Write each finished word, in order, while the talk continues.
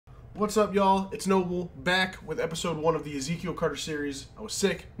What's up, y'all? It's Noble, back with episode 1 of the Ezekiel Carter series. I was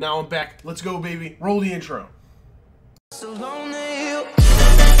sick, now I'm back. Let's go, baby. Roll the intro.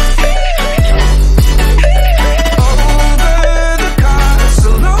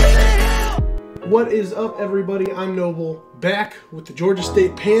 What is up, everybody? I'm Noble, back with the Georgia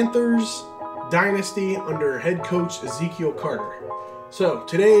State Panthers Dynasty under head coach Ezekiel Carter. So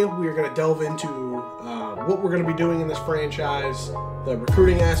today we are going to delve into what we're going to be doing in this franchise, the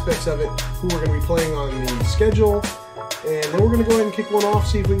recruiting aspects of it, who we're going to be playing on the schedule, and then we're going to go ahead and kick one off,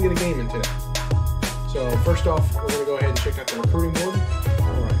 see if we can get a game in today. So first off, we're going to go ahead and check out the recruiting board.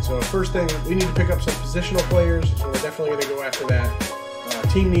 Alright, so first thing, we need to pick up some positional players, so we're definitely going to go after that.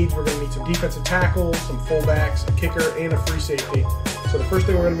 Team needs, we're going to need some defensive tackles, some fullbacks, a kicker, and a free safety. So the first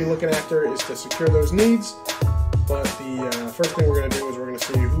thing we're going to be looking after is to secure those needs. But the first thing we're going to do is we're going to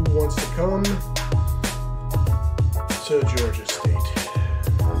see who wants to come to Georgia State.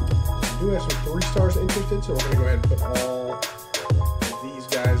 We do have some 3 stars interested, so we're going to go ahead and put all of these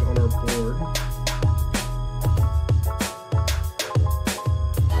guys on our board.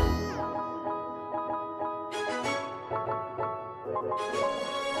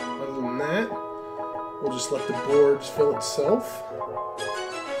 Other than that, we'll just let the boards fill itself.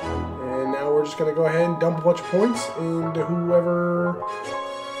 And now we're just going to go ahead and dump a bunch of points into whoever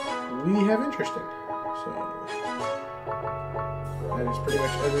we have interest in. So that is pretty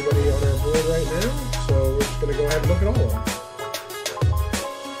much everybody on our board right now. So we're just going to go ahead and look at all of them.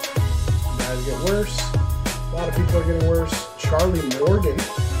 Guys get worse. A lot of people are getting worse. Charlie Morgan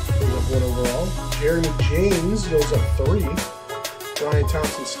goes up 1 overall. Jeremy James goes up 3. Ryan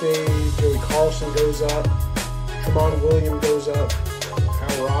Thompson stays. Joey Carlson goes up. Tremont Williams goes up.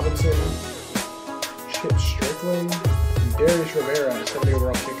 Kyle Robinson, Chip Strickland, and Darius Rivera, a 70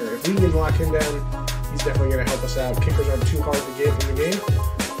 overall kicker. If we can lock him down, he's definitely going to help us out. Kickers aren't too hard to get in the game,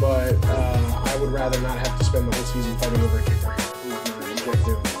 but I would rather not have to spend the whole season fighting over a kicker. Is my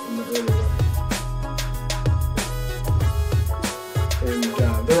objective in the early run. And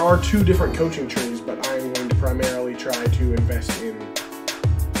there are 2 different coaching trees, but I am going to primarily try to invest in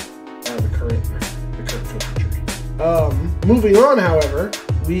the current coaching tree. Moving on, however,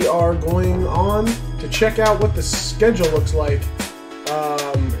 we are going on to check out what the schedule looks like.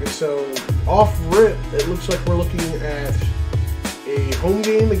 And so, off rip, it looks like we're looking at a home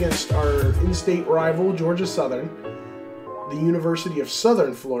game against our in-state rival, Georgia Southern, the University of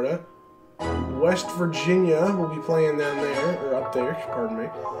Southern Florida, West Virginia will be playing down there, or up there, pardon me,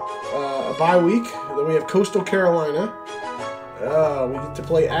 a bye week. Then we have Coastal Carolina. We get to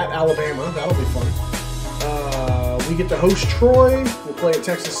play at Alabama. That'll be fun. We get to host Troy. We'll play at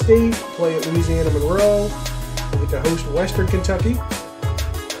Texas State. Play at Louisiana Monroe. We get to host Western Kentucky.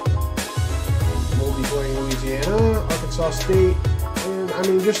 We'll be playing Louisiana, Arkansas State, and I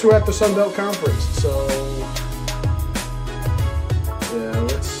mean just throughout the Sun Belt Conference. So yeah,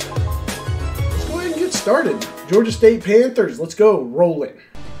 let's go ahead and get started. Georgia State Panthers. Let's go. Roll it.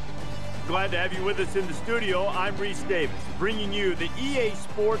 Glad to have you with us in the studio. I'm Reese Davis, bringing you the EA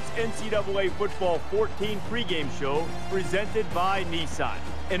Sports NCAA Football 14 pregame show presented by Nissan.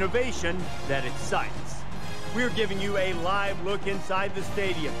 Innovation that excites. We're giving you a live look inside the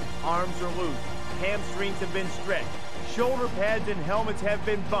stadium. Arms are loose, hamstrings have been stretched, shoulder pads and helmets have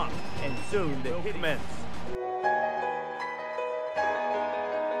been bumped, and soon the hit commence.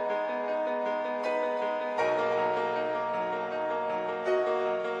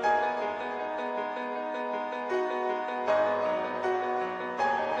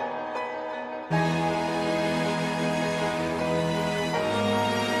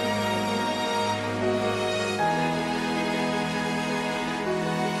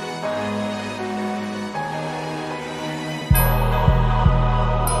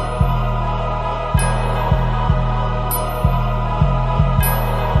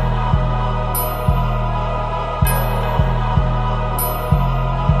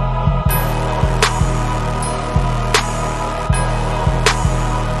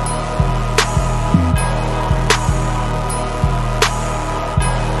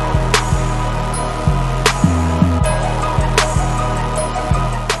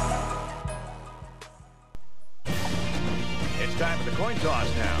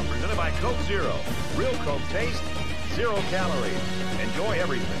 Toss now, presented by Coke Zero. Real Coke taste, 0 calories. Enjoy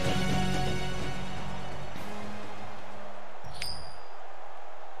everything.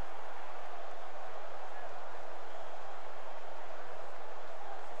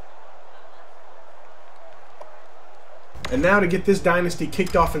 And now to get this dynasty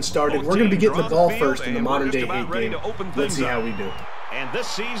kicked off and started, we're going to be getting the ball first in the modern-day 8 game. Let's see how we do. And this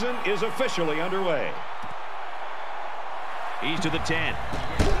season is officially underway. He's to the 10.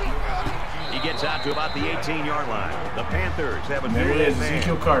 He gets out to about the 18-yard line. The Panthers have a new there he is,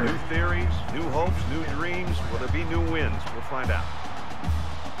 Ezekiel Carter. New theories, new hopes, new dreams. Will there be new wins? We'll find out.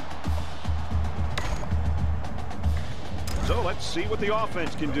 So let's see what the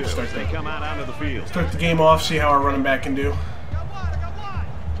offense can do as they come out onto the field. Start the game off, see how our running back can do.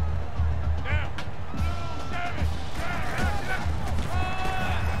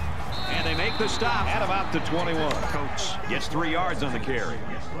 And they make the stop at about the 21. Coach gets 3 yards on the carry.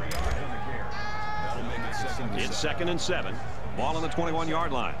 It's 2nd and 7. Ball on the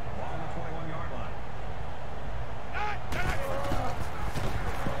 21-yard line.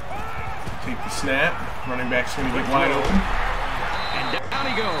 Take the snap. Running back's going to get wide open. And down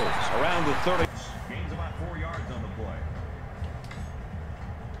he goes around the 30. Gains about 4 yards on the play.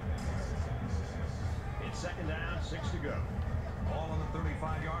 It's 2nd down, 6 to go. Ball on the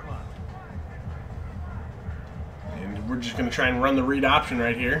 35-yard line. And we're just going to try and run the read option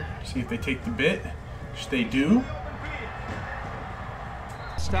right here. See if they take the bit. Which they do.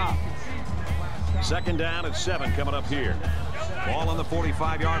 Stop. 2nd down and 7 coming up here. Ball on the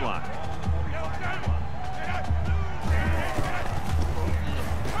 45-yard line.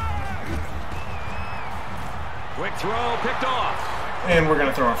 Quick throw, picked off. And we're going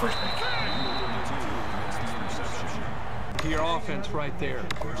to throw our first pick. To your offense right there.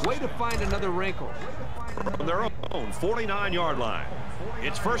 Way to find another wrinkle. From their own 49-yard line.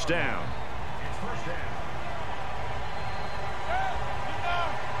 It's 1st down.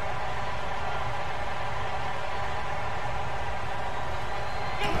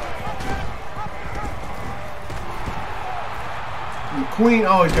 McQueen,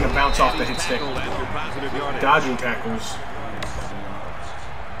 oh, he's going to bounce off the hit stick. Dodging tackles.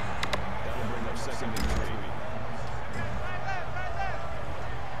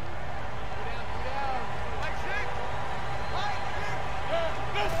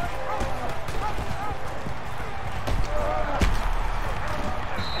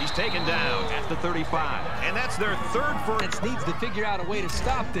 He's taken down at the 35. And that's their 3rd first. It needs to figure out a way to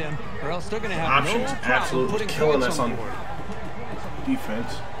stop them, or else they're going to have Options no problem absolutely putting killing points us on board.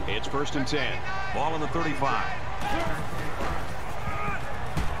 Defense. It's 1st and 10. Ball on the 35.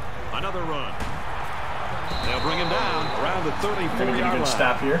 Another run. They'll bring him down around the 34-yard line. Get a good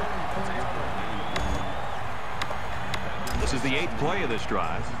stop here. This is the 8th play of this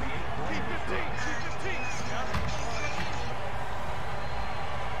drive.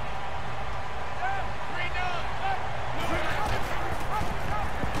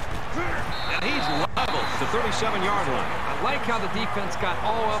 And he's level at the 37-yard line. I like how the defense got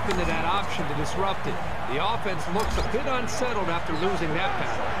all up into that option to disrupt it. The offense looks a bit unsettled after losing that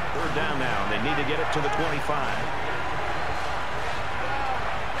battle. 3rd down now, and they need to get it to the 25.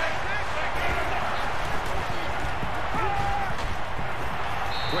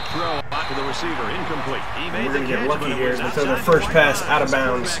 Quick throw out to the receiver, incomplete. We're going to get lucky here. They throw their first pass out of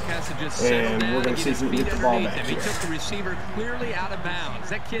bounds, and we're going to see if we can get the ball back He here. took the receiver clearly out of bounds.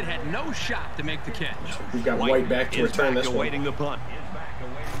 That kid had no shot to make the catch. We've got White back to return this one. Awaiting the punt.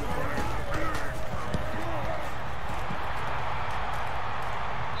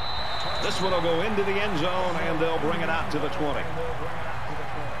 This one will go into the end zone, and they'll bring it out to the 20.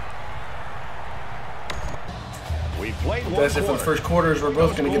 We played one That's it for the quarter. first quarters. We're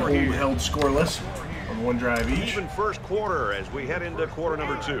both going to get held scoreless on one drive each. Even first quarter as we head into quarter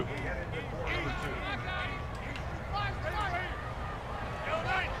number 2.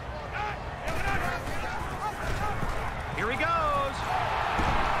 Here he goes.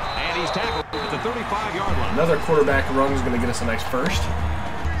 And he's tackled at the 35-yard line. Another quarterback run is going to get us a nice first.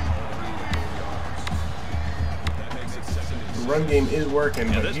 The run game is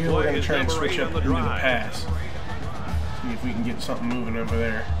working, but here we're going to try and switch up into the pass. See if we can get something moving over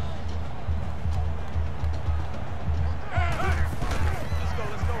there.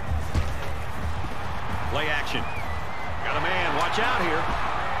 Play action. Got a man. Watch out here.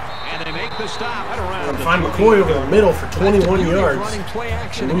 And they make the stop at around the Find McCoy over the middle for 21 yards.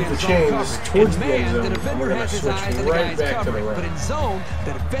 Move the chains towards the end zone. And we're going to switch right back to the run. But in zone,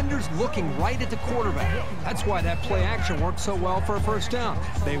 the defender's looking right at the quarterback. That's why that play action worked so well for a 1st down.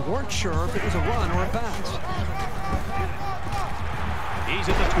 They weren't sure if it was a run or a pass. He's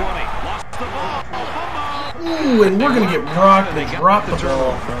at the 20. Lost the ball. Ooh, and we're going to get rocked. They dropped the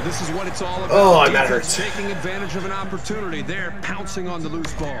ball. This is what it's all about. Oh, that hurts. Taking advantage of an opportunity. They're pouncing on the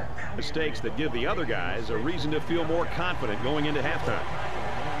loose ball. Mistakes that give the other guys a reason to feel more confident going into halftime.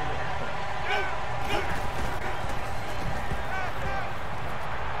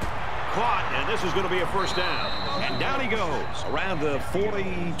 Caught, and this is going to be a 1st down. And down he goes around the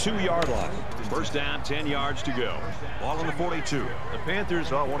 42-yard line. First down, 10 yards to go. Ball on the 42. The Panthers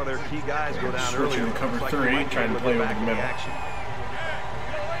saw one of their key guys go down Switching earlier. to cover Looks 3, like trying to play over the middle. action.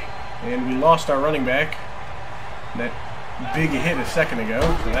 And we lost our running back. That big hit a second ago,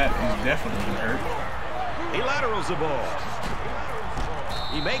 so that is definitely going to hurt. He laterals the ball.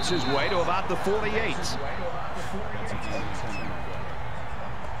 He makes his way to about the 48.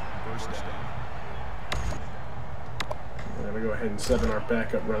 We're going to go ahead and sub in our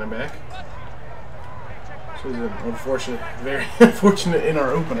backup running back. This is an unfortunate, very unfortunate in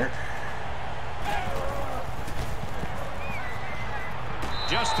our opener.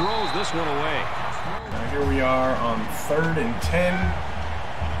 Just throws this one away. Now here we are on 3rd and 10.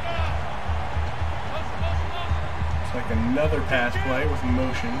 It's like another pass play with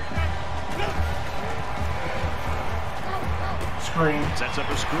motion. Screen. Sets up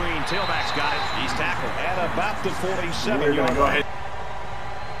a screen. Tailback's got it. He's tackled at about the 47. We're going to go ahead.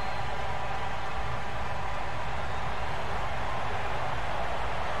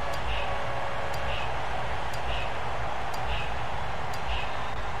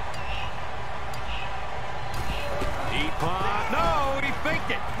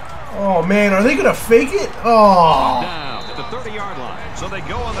 Oh man, are they gonna fake it? Oh. Down at the 30-yard line, so they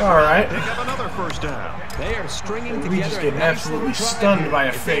go on the all right. Pick up another first down. They are stringing together. We just get absolutely stunned by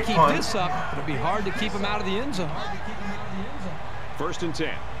a fake punt. If they keep this up, it'll be hard to keep them out of the end zone. 1st and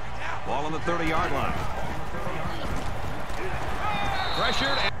 10. Ball on the 30-yard line.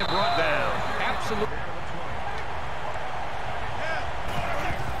 Pressured and brought down. Absolutely.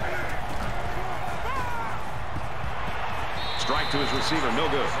 Strike to his receiver, no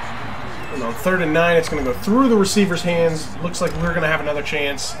good. And on 3rd and 9, it's going to go through the receiver's hands. Looks like we're going to have another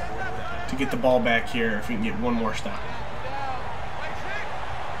chance to get the ball back here if we can get one more stop.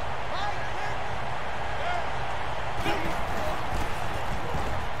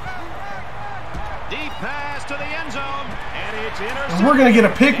 Deep pass to the end zone, and it's intercepted. And we're going to get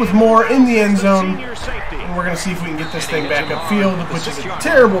a pick with more in the end zone. And we're going to see if we can get this thing back upfield, which is a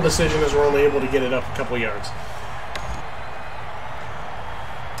terrible decision as we're only able to get it up a couple yards.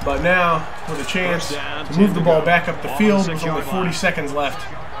 But now, with a chance to move the ball back up the field with only 40 seconds left,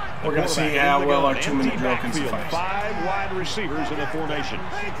 we're going to see how well our 2-minute drill can suffice. 5 wide receivers in the formation.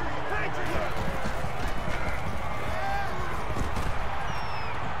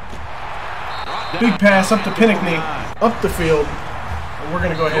 Big pass up to Pinckney, up the field, and we're going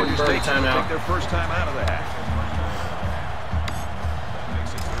to go ahead and burn timeout. Take their first time out of the half.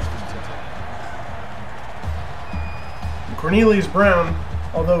 Cornelius Brown,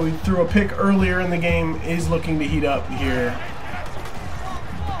 although he threw a pick earlier in the game, is looking to heat up here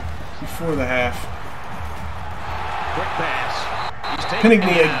before the half. Quick pass.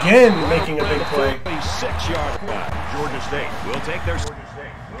 Pinckney again making a big play. 6-yard line. Georgia State will take their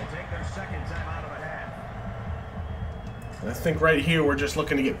second time out of the half. I think right here we're just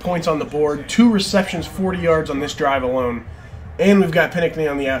looking to get points on the board. 2 receptions, 40 yards on this drive alone. And we've got Pinckney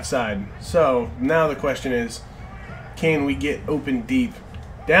on the outside. So now the question is, can we get open deep?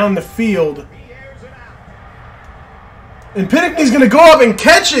 Down the field. And Pinckney's going to go up and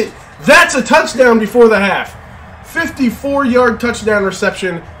catch it. That's a touchdown before the half. 54-yard touchdown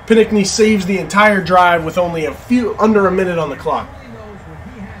reception. Pinckney saves the entire drive with only under a minute on the clock.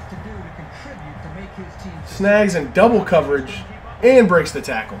 Snags in double coverage and breaks the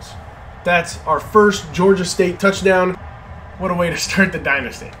tackles. That's our first Georgia State touchdown. What a way to start the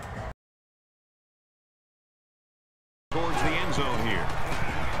dynasty. Towards the end zone here.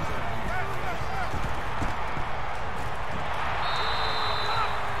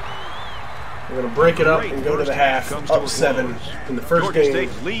 We're going to break it up and go to the half, up 7 in the first game.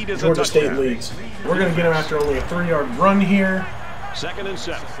 Georgia State leads. We're going to get them after only a 3-yard run here, 2nd and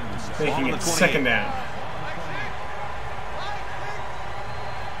 7. making it 2nd down.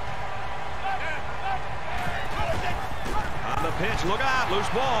 On the pitch, look out, loose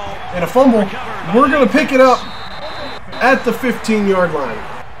ball. And a fumble. We're going to pick it up at the 15-yard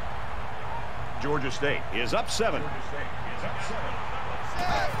line. Georgia State is up 7.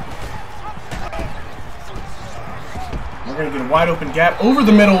 We're going to get a wide open gap over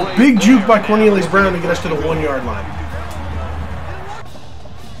the middle. Big juke by Cornelius Brown to get us to the 1-yard line.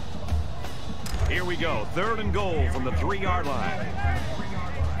 Here we go. 3rd and goal from the 3-yard line.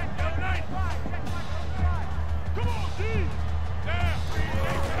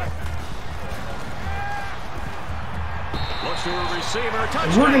 Looks to a receiver.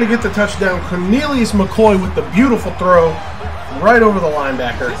 And we're going to get the touchdown. Cornelius McCoy with the beautiful throw right over the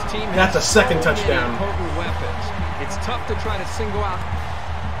linebacker. That's a second touchdown. It's tough to try to single out.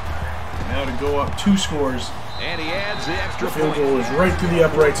 Now to go up 2 scores And he adds the extra The field point. goal is right through the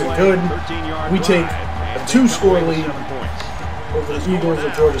uprights and good. We take a 2-score lead over the Eagles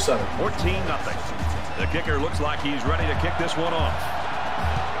of Georgia Southern. 14-0. The kicker looks like he's ready to kick this one off.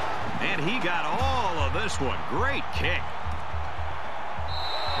 And he got all of this one. Great kick.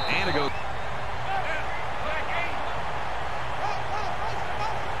 And it goes.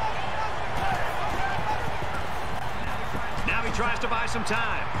 Now he tries to buy some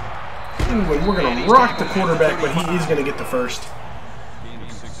time. Anyway, we're going to rock the quarterback, but he is going to get the first.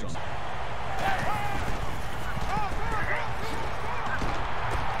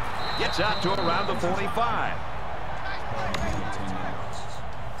 Gets out to around the 45.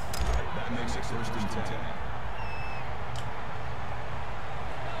 That makes it first and 10.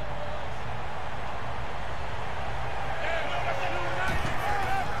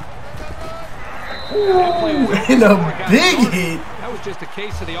 Ooh, and a big hit. That was just a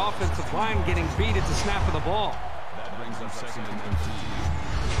case of the offensive line getting beat at the snap of the ball. That brings up second and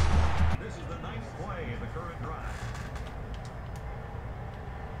 13. This is the ninth play of the current drive.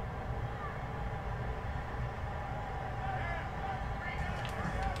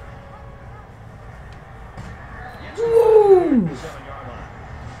 Woo!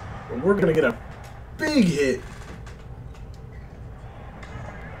 And we're going to get a big hit.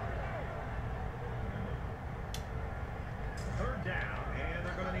 Third down, and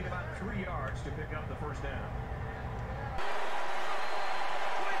they're going to need about 3 yards to pick up the first down.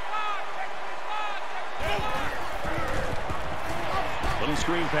 Little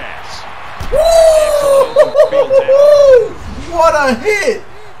screen pass. What a hit!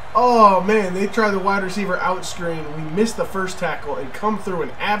 Oh man, they tried the wide receiver out screen. We missed the first tackle and come through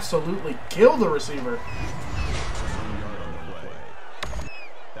and absolutely kill the receiver.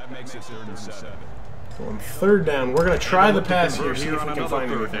 That makes it third and 7. So on third down, we're going to try the pass here, see if we can find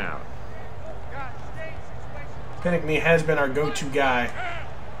anything. Down. Pinckney has been our go-to guy,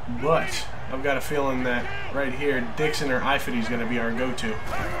 but I've got a feeling that right here, Dixon or Ifity is going to be our go-to.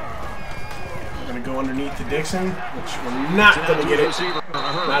 We're going to go underneath to Dixon, which we're not going to get it.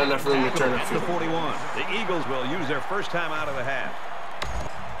 Not enough room to turn At the upfield. 41. The Eagles will use their first time out of the half.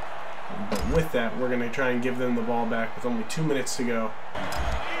 But with that, we're going to try and give them the ball back with only 2 minutes to go.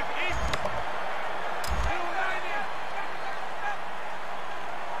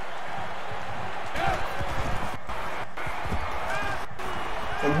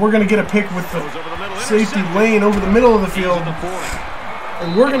 And we're going to get a pick with the safety lane over the middle of the field.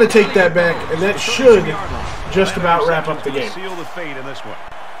 And we're going to take that back, and that should just about wrap up the game. Seal the fate in this one.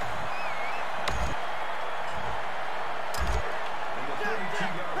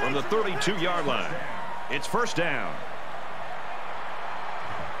 From the 32-yard line, it's first down.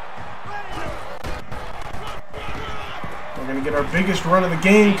 We're going to get our biggest run of the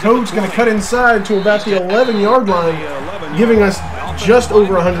game. Code's going to cut inside to about the 11-yard line, giving us just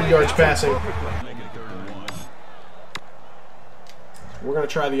over 100 yards passing. We're going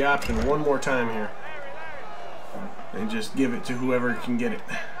to try the option one more time here and just give it to whoever can get it.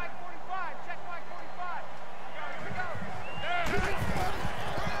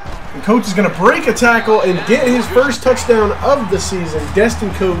 And Coates is going to break a tackle and get his first touchdown of the season. Destin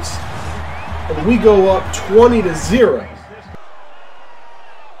Coates, and we go up 20-0.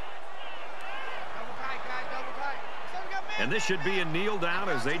 And this should be a kneel down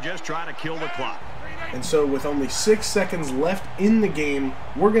as they just try to kill the clock. And so with only 6 seconds left in the game,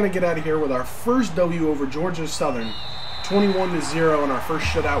 we're going to get out of here with our first W over Georgia Southern, 21-0, and our first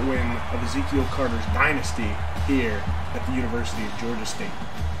shutout win of Ezekiel Carter's Dynasty here at the University of Georgia State.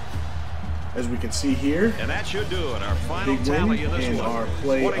 As we can see here, And that should do it. Our final big win tally in this and one. our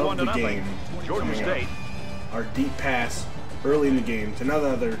play of 21 the to game. Georgia coming State. up. Our deep pass early in the game to none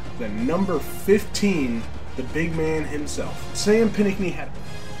other than number 15, the big man himself. Sam Pinckney had...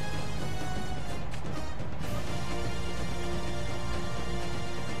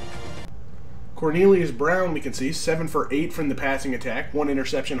 Cornelius Brown, we can see, 7 for 8 from the passing attack, 1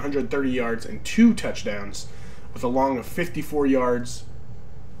 interception, 130 yards, and 2 touchdowns with a long of 54 yards.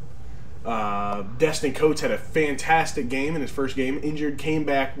 Destin Coates had a fantastic game in his first game. Injured, came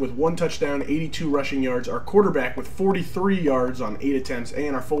back with 1 touchdown, 82 rushing yards. Our quarterback with 43 yards on 8 attempts,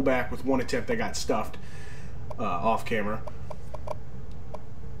 and our fullback with 1 attempt that got stuffed off camera,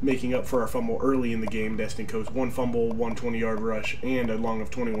 making up for our fumble early in the game. Destin Coates, 1 fumble, 1 20-yard rush, and a long of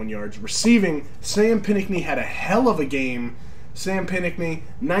 21 yards. Receiving, Sam Pinckney had a hell of a game. Sam Pinckney,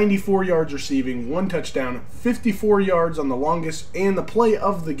 94 yards receiving, 1 touchdown, 54 yards on the longest, and the play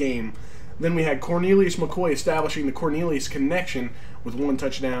of the game. Then we had Cornelius McCoy establishing the Cornelius connection with 1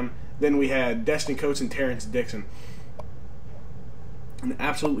 touchdown. Then we had Destin Coates and Terrence Dixon. An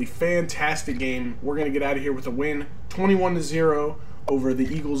absolutely fantastic game. We're going to get out of here with a win, 21-0 over the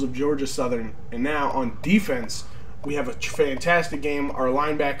Eagles of Georgia Southern. And now on defense, we have a fantastic game. Our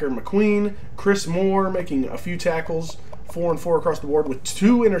linebacker, McQueen, Chris Moore making a few tackles, 4 and 4 across the board with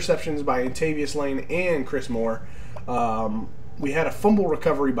 2 interceptions by Antavius Lane and Chris Moore. We had a fumble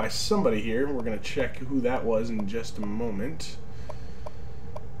recovery by somebody here. We're going to check who that was in just a moment.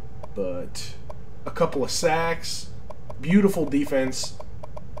 But a couple of sacks. Beautiful defense.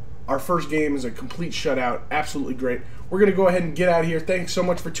 Our first game is a complete shutout. Absolutely great. We're going to go ahead and get out of here. Thanks so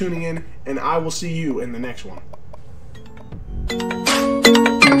much for tuning in, and I will see you in the next one.